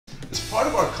As part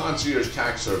of our Concierge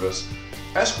Tax Service,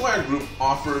 Esquire Group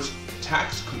offers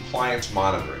tax compliance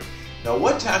monitoring. Now,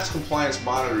 what tax compliance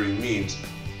monitoring means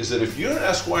is that if you're an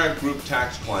Esquire Group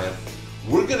tax client,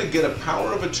 we're going to get a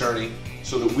power of attorney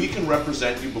so that we can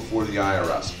represent you before the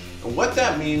IRS. And what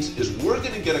that means is we're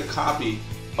going to get a copy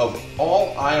of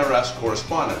all IRS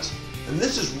correspondence. And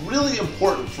this is really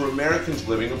important for Americans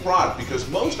living abroad because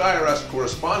most IRS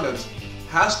correspondence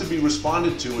has to be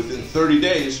responded to within 30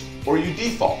 days or you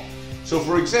default. So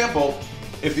for example,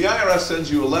 if the IRS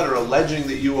sends you a letter alleging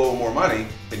that you owe more money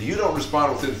and you don't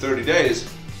respond within 30 days,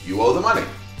 you owe the money.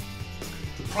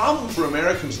 The problem for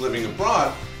Americans living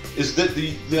abroad is that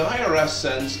the IRS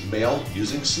sends mail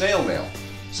using snail mail.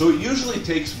 So it usually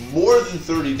takes more than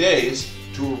 30 days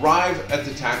to arrive at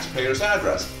the taxpayer's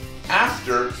address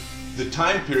after the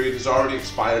time period has already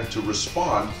expired to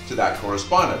respond to that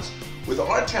correspondence. With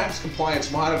our tax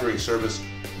compliance monitoring service,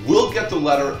 we'll get the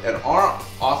letter at our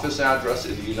office address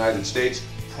in the United States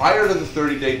prior to the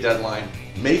 30-day deadline,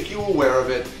 make you aware of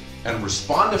it, and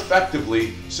respond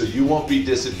effectively so you won't be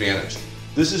disadvantaged.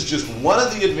 This is just one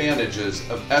of the advantages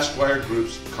of Esquire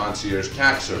Group's Concierge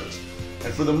Tax Service.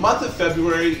 And for the month of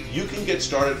February, you can get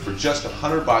started for just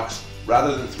 $100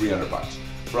 rather than $300.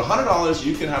 For $100,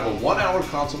 you can have a 1-hour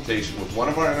consultation with one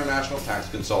of our international tax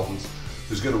consultants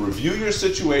who's going to review your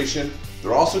situation.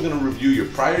 They're also going to review your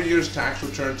prior year's tax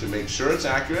return to make sure it's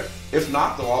accurate. If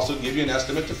not, they'll also give you an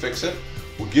estimate to fix it.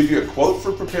 We'll give you a quote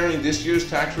for preparing this year's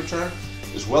tax return,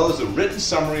 as well as a written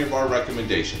summary of our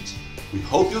recommendations. We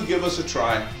hope you'll give us a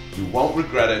try. You won't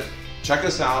regret it. Check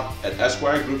us out at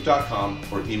esquiregroup.com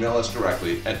or email us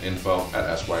directly at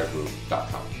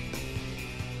info@esquiregroup.com.